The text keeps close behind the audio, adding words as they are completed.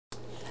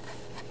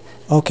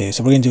Okay,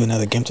 so we're gonna do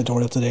another GIMP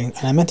tutorial today,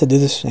 and I meant to do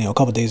this, a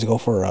couple days ago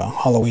for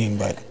Halloween,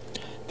 but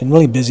been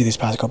really busy these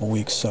past couple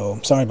weeks, so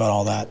sorry about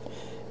all that.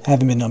 I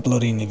haven't been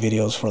uploading any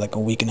videos for like a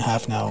week and a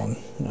half now,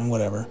 and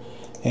whatever.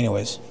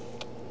 Anyways,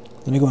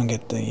 let me go and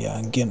get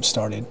the GIMP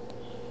started.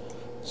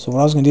 So what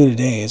I was gonna do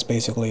today is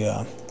basically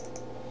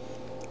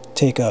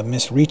take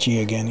Miss Ricci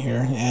again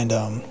here, and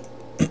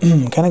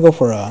kind of go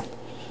for a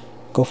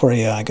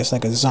I guess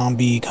like a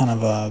zombie kind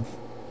of a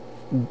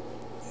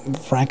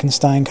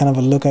Frankenstein kind of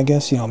a look, I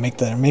guess.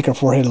 Make her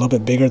forehead a little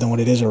bit bigger than what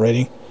it is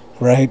already,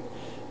 right?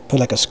 Put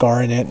like a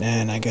scar in it,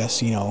 and I guess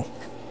change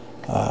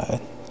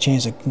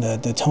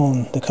the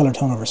tone, the color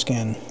tone of her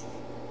skin,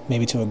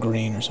 maybe to a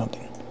green or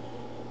something.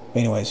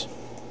 But anyways,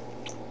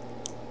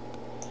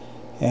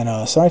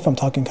 and sorry if I'm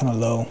talking kind of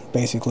low.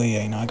 Basically,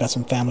 I got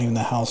some family in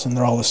the house, and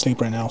they're all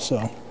asleep right now,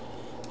 so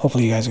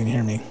hopefully you guys can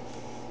hear me.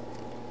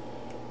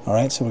 All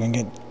right, so we're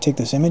gonna take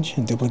this image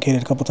and duplicate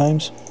it a couple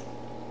times.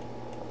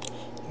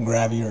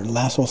 Grab your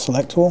lasso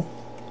select tool,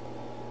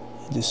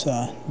 just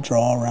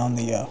draw around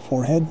the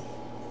forehead,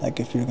 like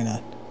if you're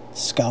gonna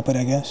scalp it,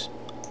 I guess.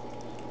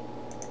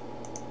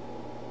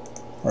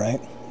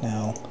 Alright,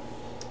 now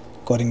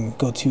go ahead and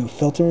go to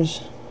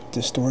filters,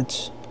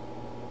 distorts,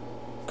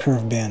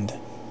 curve bend,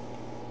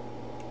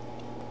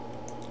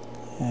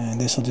 and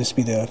this will just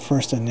be the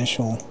first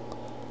initial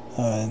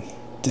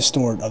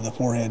distort of the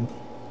forehead.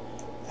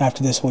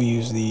 After this, we'll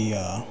use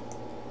the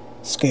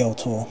scale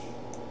tool.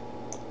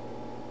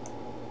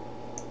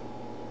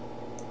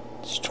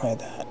 Let's try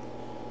that.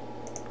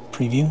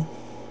 Preview.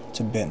 It's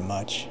a bit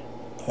much,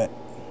 but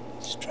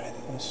let's try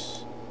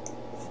this.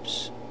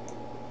 Oops.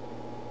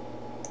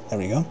 There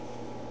we go.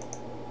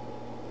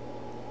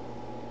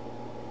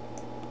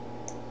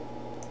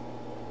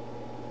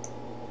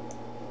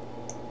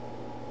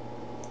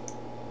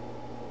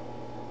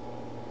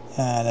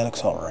 That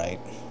looks alright.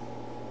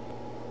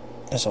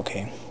 That's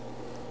okay.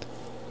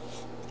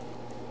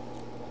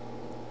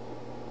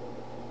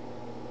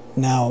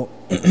 Now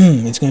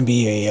it's going to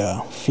be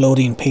a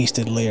floating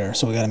pasted layer,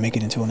 so we got to make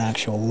it into an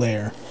actual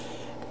layer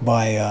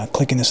by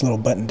clicking this little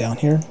button down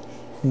here.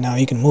 Now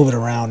you can move it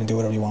around and do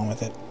whatever you want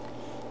with it.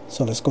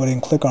 So let's go ahead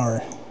and click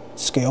our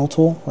scale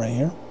tool right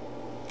here.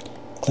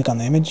 Click on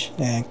the image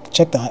and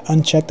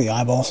uncheck the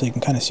eyeball so you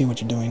can kind of see what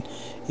you're doing.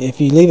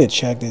 If you leave it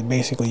checked,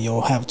 basically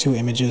you'll have two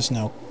images.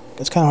 Now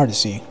it's kind of hard to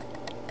see.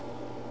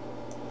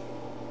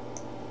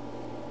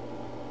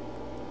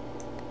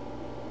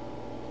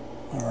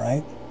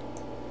 Alright.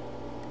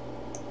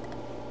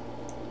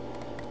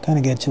 Kind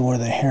of get to where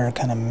the hair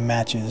kind of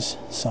matches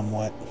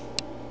somewhat.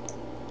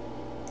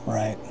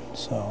 Right,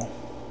 so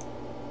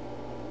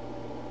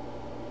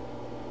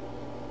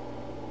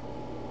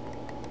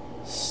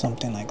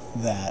something like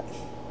that.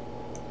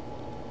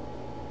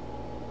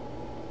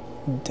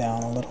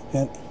 Down a little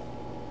bit.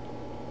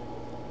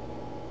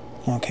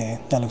 Okay,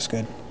 that looks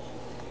good.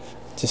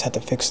 Just have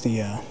to fix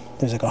the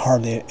there's like a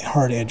hard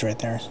edge right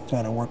there, so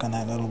gotta work on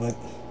that a little bit.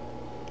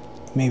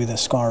 Maybe the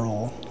scar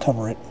will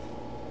cover it.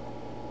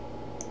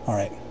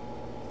 Alright,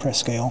 press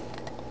scale.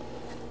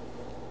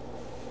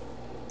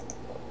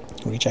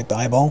 Recheck the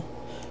eyeball.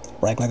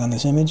 Right click on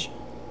this image,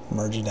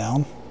 merge it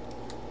down.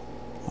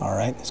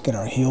 Alright, let's get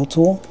our heal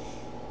tool.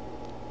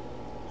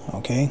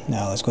 Okay,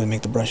 now let's go ahead and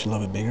make the brush a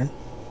little bit bigger.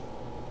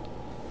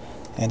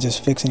 And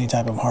just fix any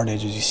type of hard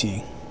edges you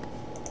see.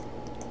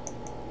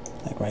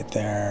 Like right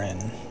there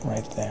and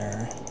right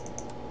there.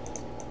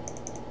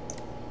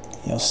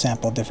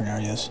 Sample different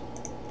areas.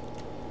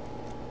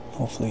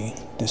 Hopefully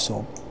this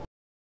will.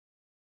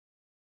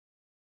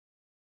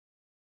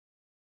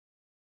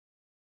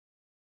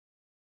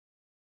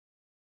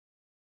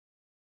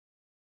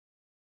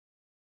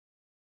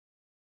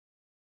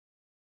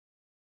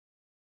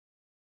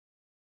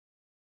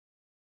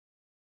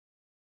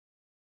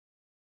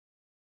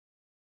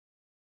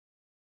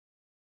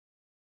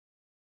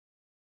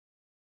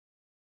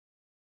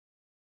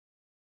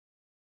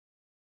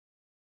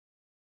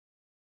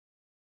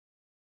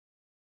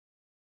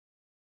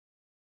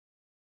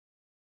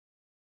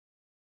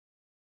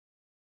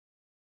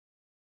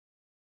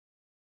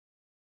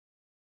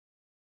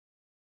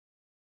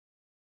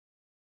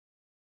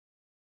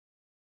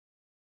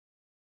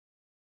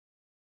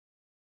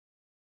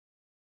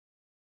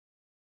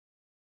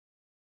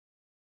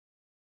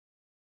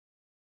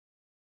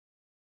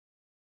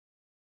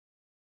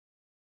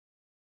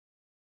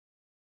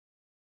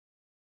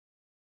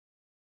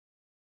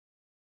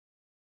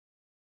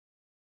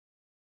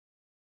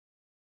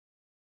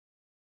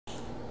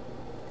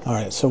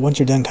 Alright, so once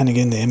you're done kind of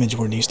getting the image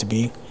where it needs to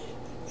be,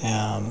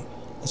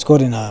 let's go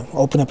ahead and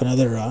open up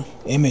another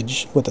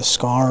image with a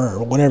scar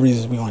or whatever it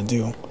is we want to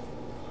do.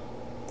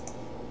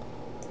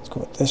 Let's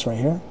go with this right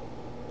here.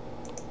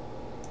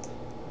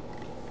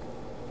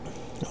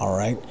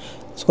 Alright,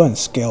 let's go ahead and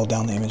scale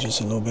down the image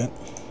just a little bit.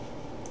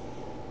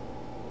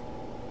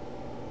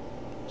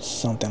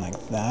 Something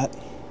like that,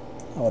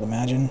 I would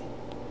imagine.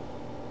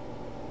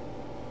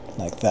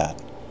 Like that.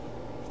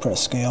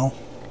 Press scale.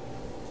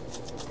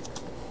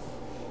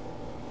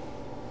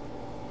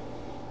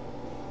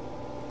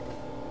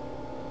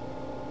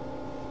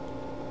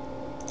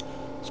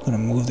 going to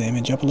move the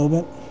image up a little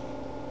bit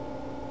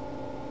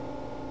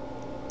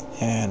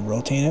and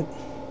rotate it.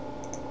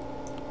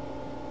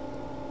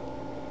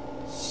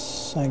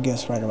 So I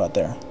guess right about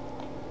there.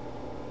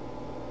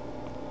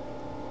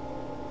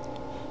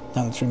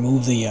 Now let's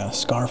remove the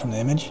scar from the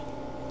image.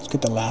 Let's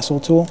get the lasso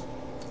tool.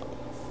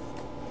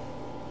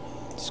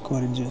 Let's go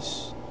ahead and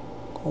just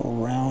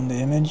go around the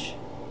image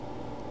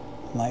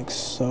like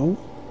so.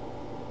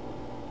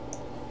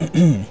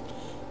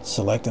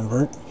 Select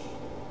invert.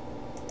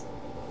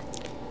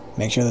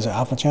 Make sure there's an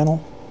alpha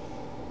channel,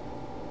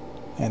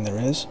 and there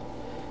is.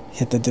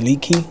 Hit the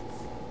delete key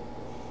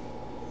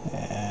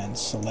and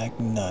select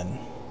none.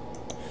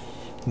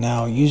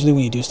 Now usually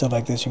when you do stuff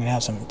like this, you're gonna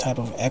have some type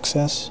of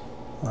excess,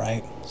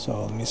 right?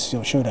 So let me show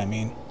what I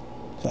mean.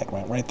 It's like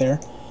right there.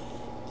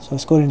 So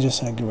let's go ahead and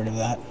just get rid of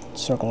that.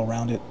 Circle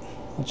around it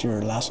with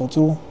your lasso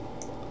tool.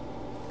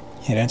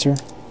 Hit enter.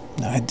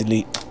 Now hit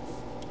delete.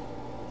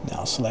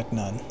 Now select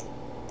none.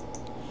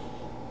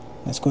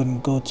 Let's go ahead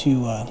and go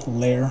to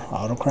layer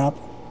auto crop.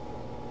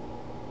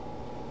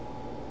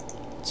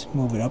 Let's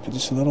move it up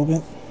just a little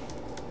bit.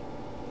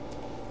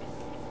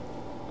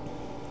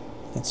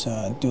 Let's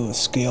do a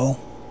scale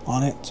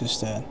on it,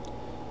 just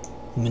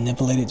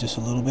manipulate it just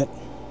a little bit,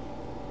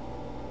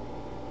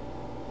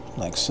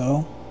 like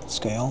so.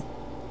 Scale.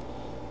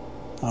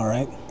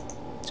 Alright,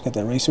 let's get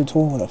the eraser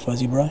tool with a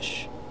fuzzy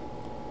brush.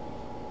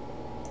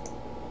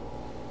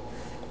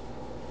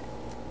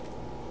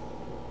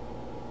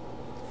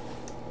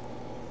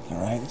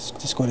 Alright, let's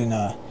just go ahead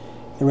and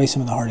erase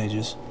some of the hard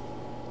edges,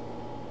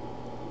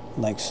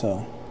 like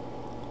so.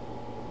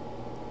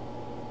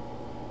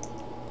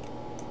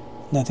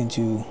 Nothing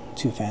too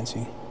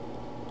fancy.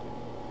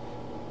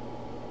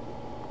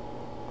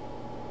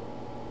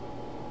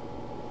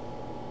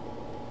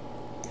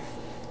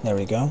 There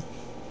we go.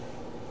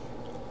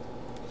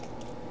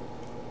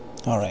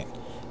 Alright,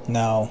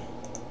 now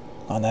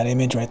on that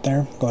image right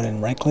there, go ahead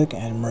and right click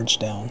and merge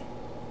down.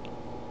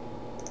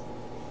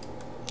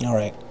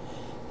 Alright,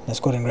 let's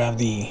go ahead and grab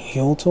the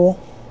heel tool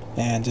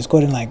and just go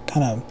ahead and like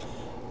kind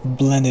of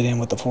blend it in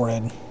with the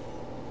forehead.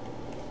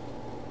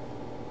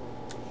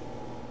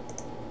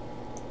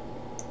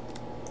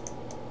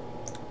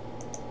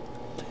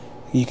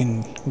 You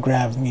can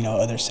grab, you know,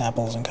 other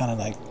samples and kind of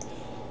like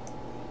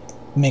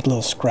make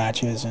little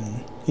scratches,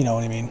 and you know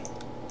what I mean.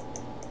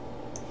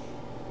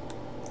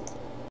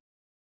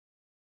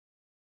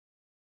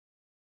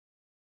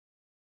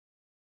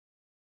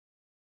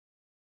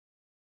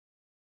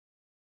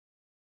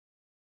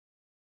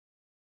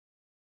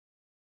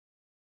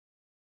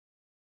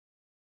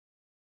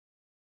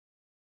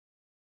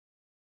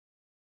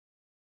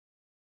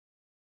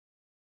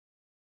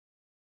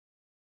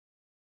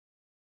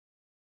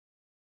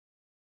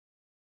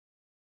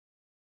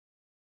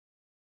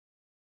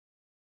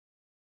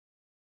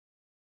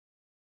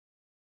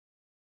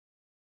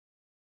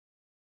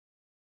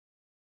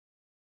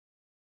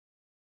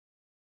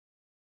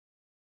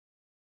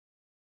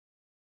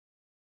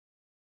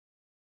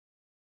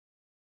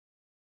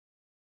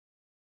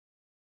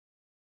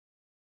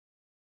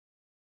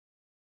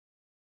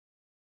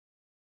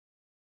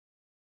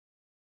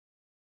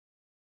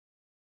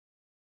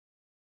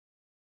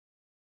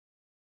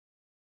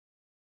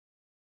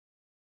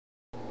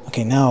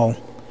 Okay, now,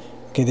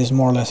 okay, this is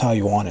more or less how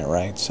you want it,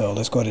 right? So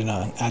let's go ahead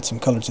and add some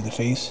color to the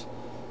face.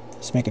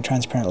 Let's make a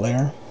transparent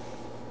layer.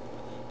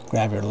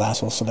 Grab your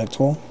lasso select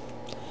tool.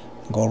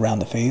 Go around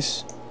the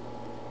face,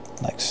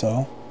 like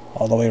so,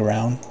 all the way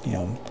around, you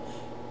know,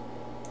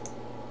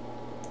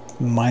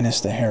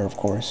 minus the hair, of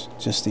course,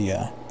 just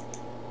the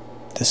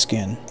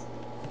skin.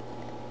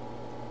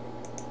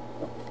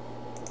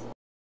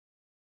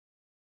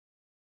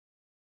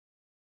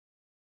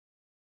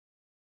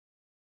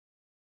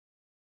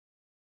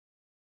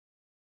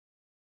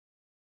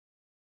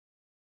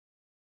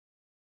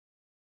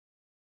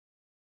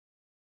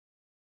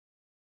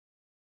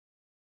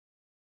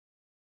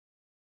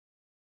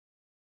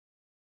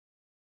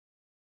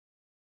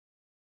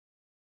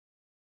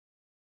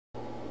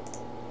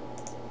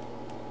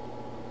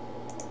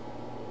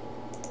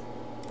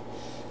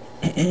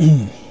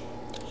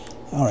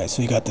 Alright,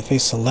 so you got the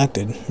face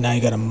selected. Now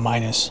you got a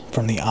minus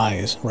from the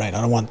eyes, right? I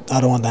don't want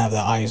to have the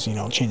eyes, you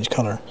know, change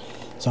color.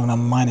 So I'm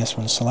gonna minus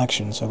from the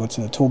selection. So go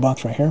to the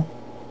toolbox right here.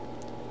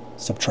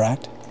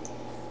 Subtract.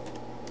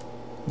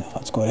 Now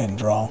let's go ahead and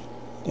draw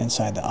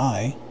inside the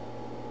eye.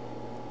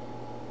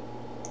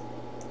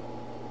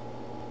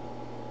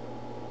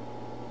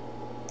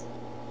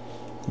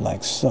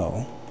 Like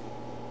so.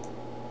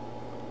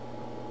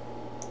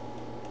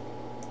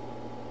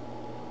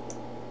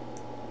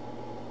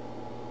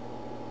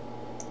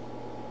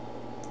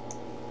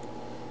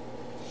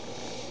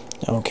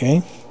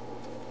 Okay.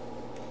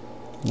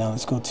 Now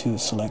let's go to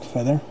select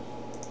feather.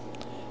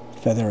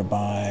 Feather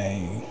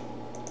by,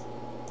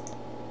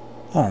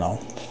 I don't know,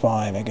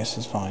 5 I guess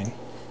is fine.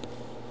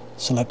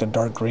 Select a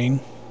dark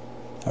green,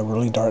 a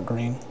really dark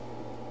green,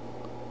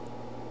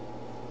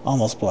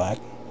 almost black.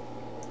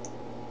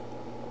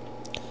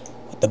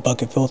 With the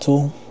bucket fill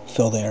tool,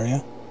 fill the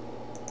area.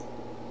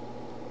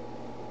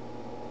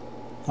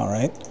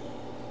 Alright,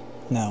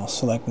 now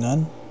select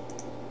none,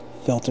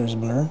 filters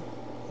blur,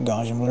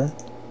 Gaussian blur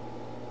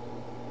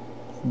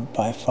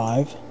by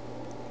 5.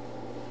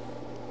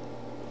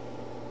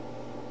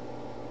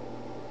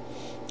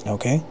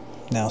 Okay,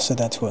 now set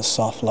that to a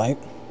soft light,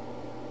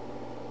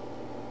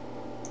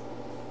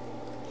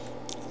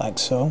 like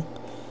so.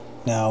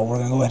 Now we're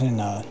going to go ahead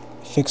and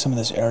fix some of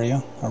this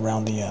area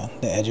around the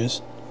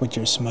edges with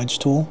your smudge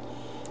tool.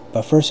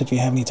 But first, if you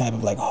have any type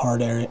of like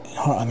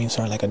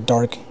like a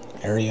dark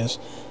areas,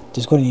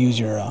 just go ahead and use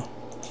your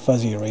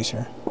fuzzy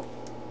eraser,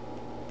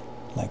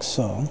 like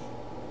so.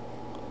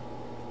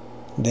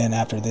 Then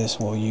after this,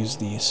 we'll use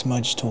the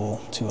smudge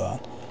tool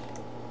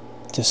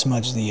to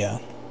smudge the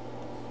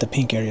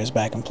pink areas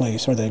back in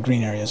place, or the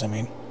green areas, I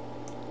mean.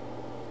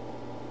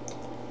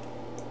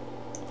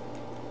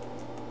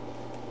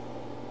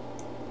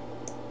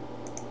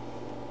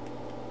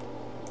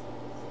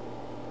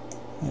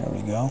 There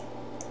we go.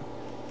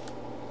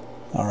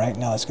 Alright,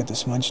 now let's get the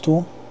smudge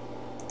tool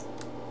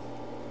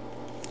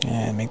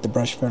and make the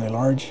brush fairly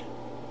large,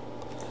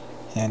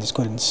 and just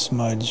go ahead and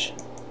smudge,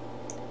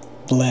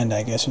 blend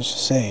I guess I should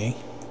say,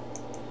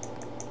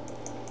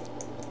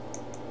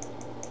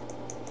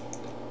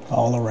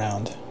 all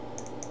around.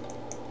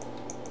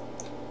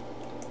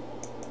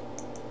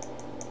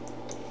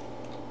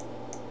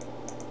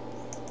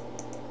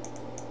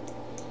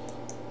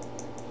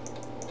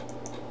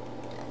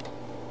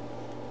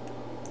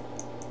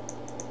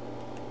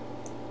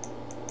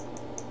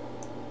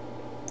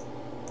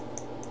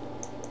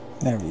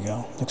 There we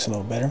go, looks a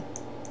little better.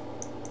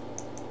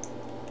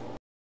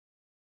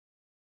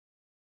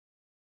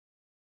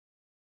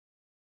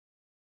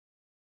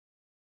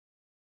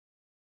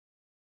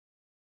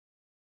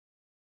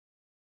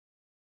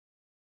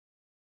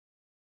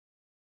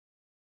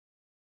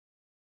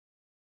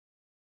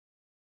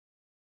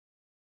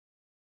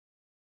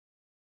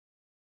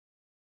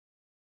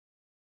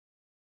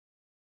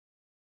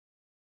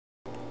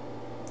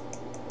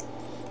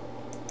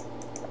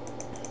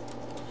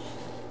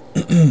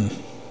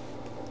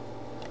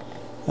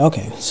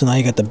 Okay, so now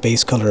you got the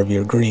base color of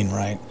your green,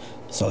 right?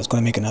 So it's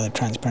going to make another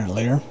transparent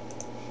layer,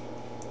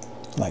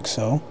 like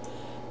so.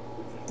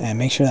 And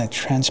make sure that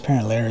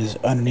transparent layer is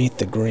underneath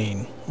the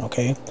green,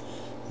 okay?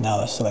 Now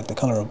let's select the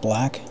color of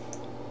black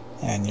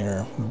and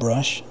your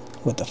brush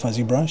with the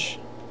fuzzy brush.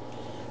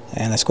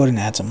 And let's go ahead and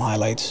add some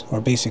highlights,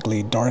 or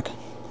basically dark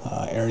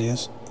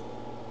areas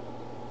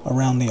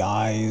around the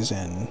eyes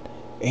and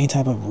any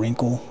type of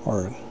wrinkle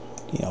or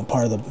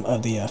part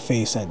of the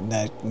face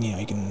that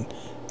you can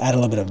add a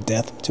little bit of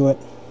depth to it,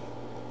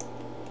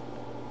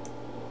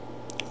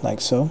 like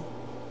so.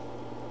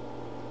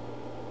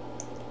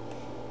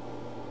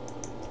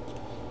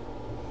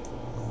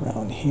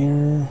 Around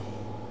here,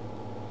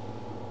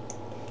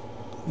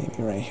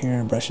 maybe right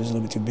here, brush is a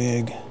little bit too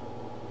big.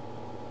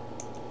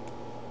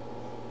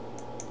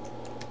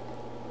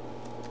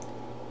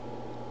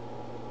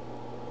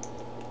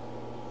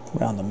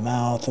 Around the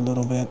mouth a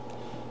little bit,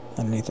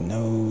 underneath the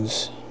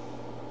nose.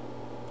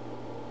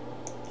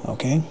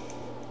 Okay.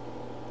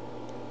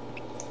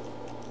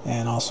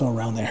 And also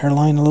around the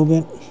hairline a little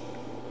bit.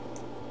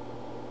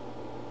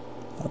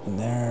 Up in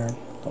there.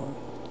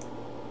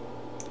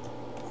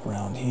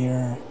 Around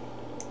here.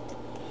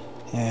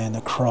 And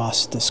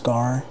across the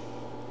scar.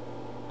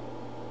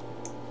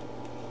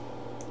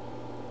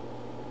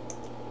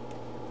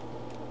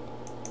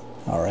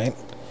 Alright.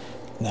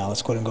 Now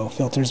let's go ahead and go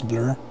filters,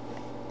 blur.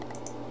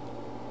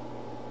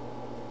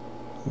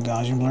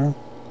 Gaussian blur.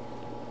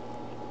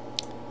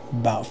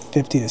 About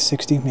 50 to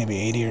 60, maybe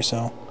 80 or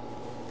so.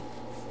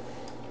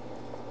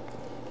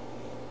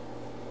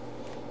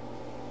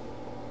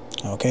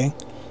 Okay,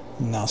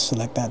 now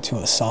select that to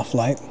a soft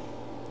light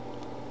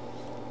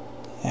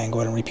and go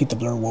ahead and repeat the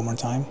blur one more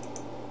time.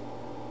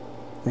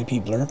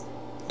 Repeat blur,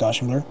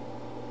 Gaussian blur.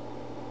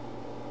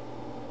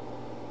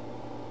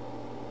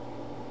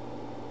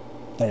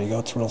 There you go,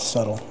 it's real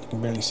subtle, you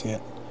can barely see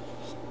it.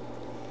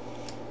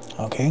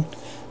 Okay,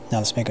 now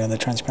let's make another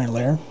transparent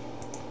layer.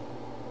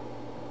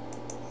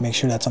 Make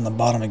sure that's on the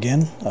bottom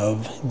again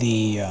of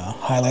the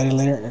highlighted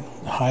layer,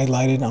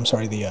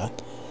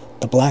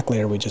 the black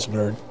layer we just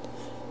blurred.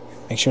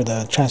 Make sure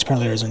the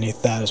transparent layer is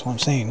underneath that, is what I'm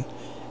saying.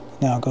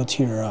 Now go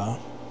to your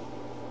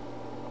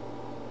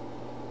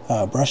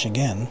brush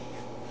again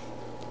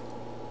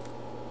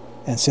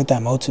and set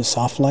that mode to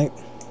soft light.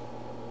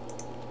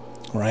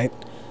 Right?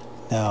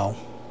 Now,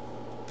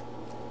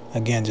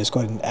 again, just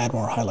go ahead and add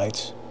more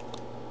highlights.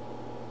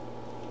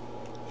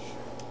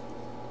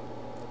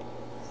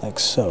 Like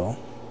so.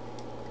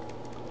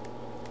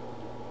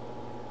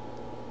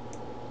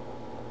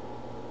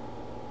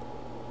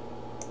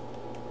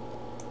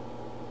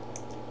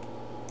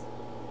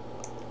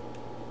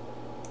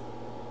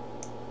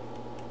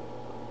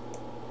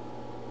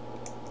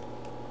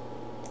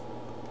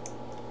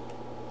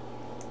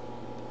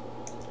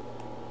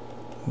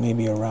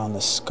 Maybe around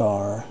the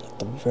scar at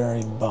the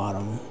very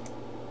bottom,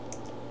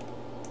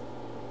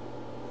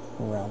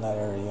 around that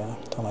area.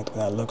 Don't like the way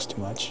that looks too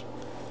much.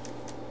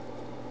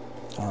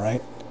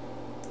 Alright,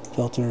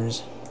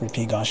 filters,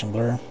 repeat Gaussian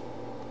blur,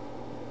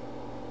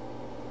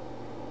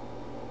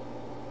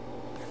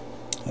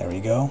 There we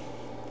go.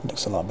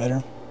 Looks a lot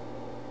better.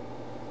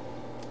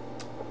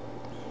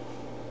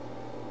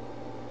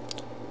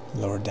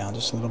 Lower it down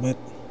just a little bit.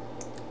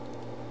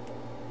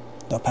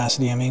 The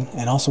opacity, I mean,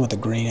 and also with the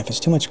green. If it's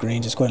too much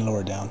green, just go ahead and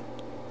lower it down.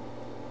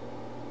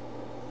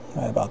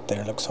 Right about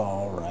there, looks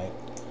all right.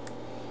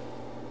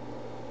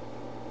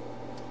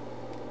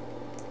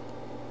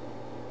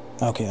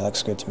 Okay, that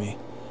looks good to me.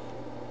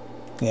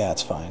 Yeah,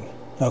 it's fine.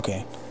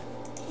 Okay.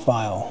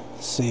 File,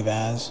 save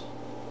as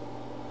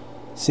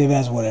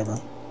whatever.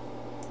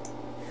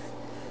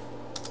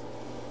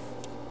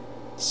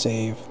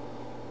 Save.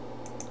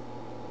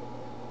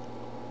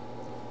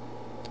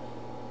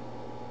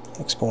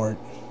 Export.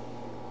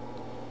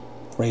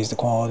 Raise the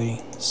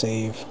quality.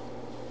 Save.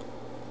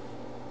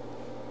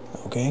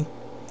 Okay.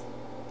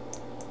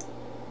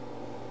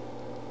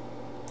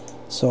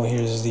 So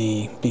here's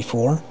the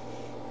before.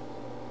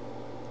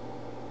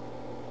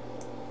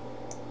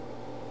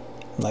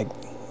 Like,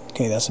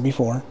 okay, that's the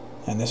before,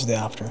 and this is the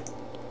after.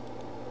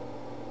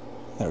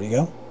 There we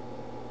go.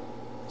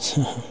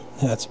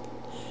 That's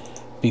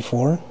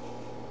before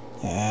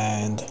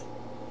and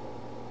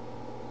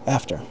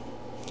after.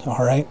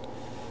 Alright.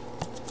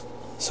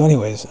 So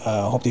anyways,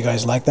 hope you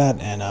guys like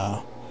that,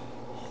 and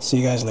see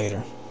you guys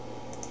later.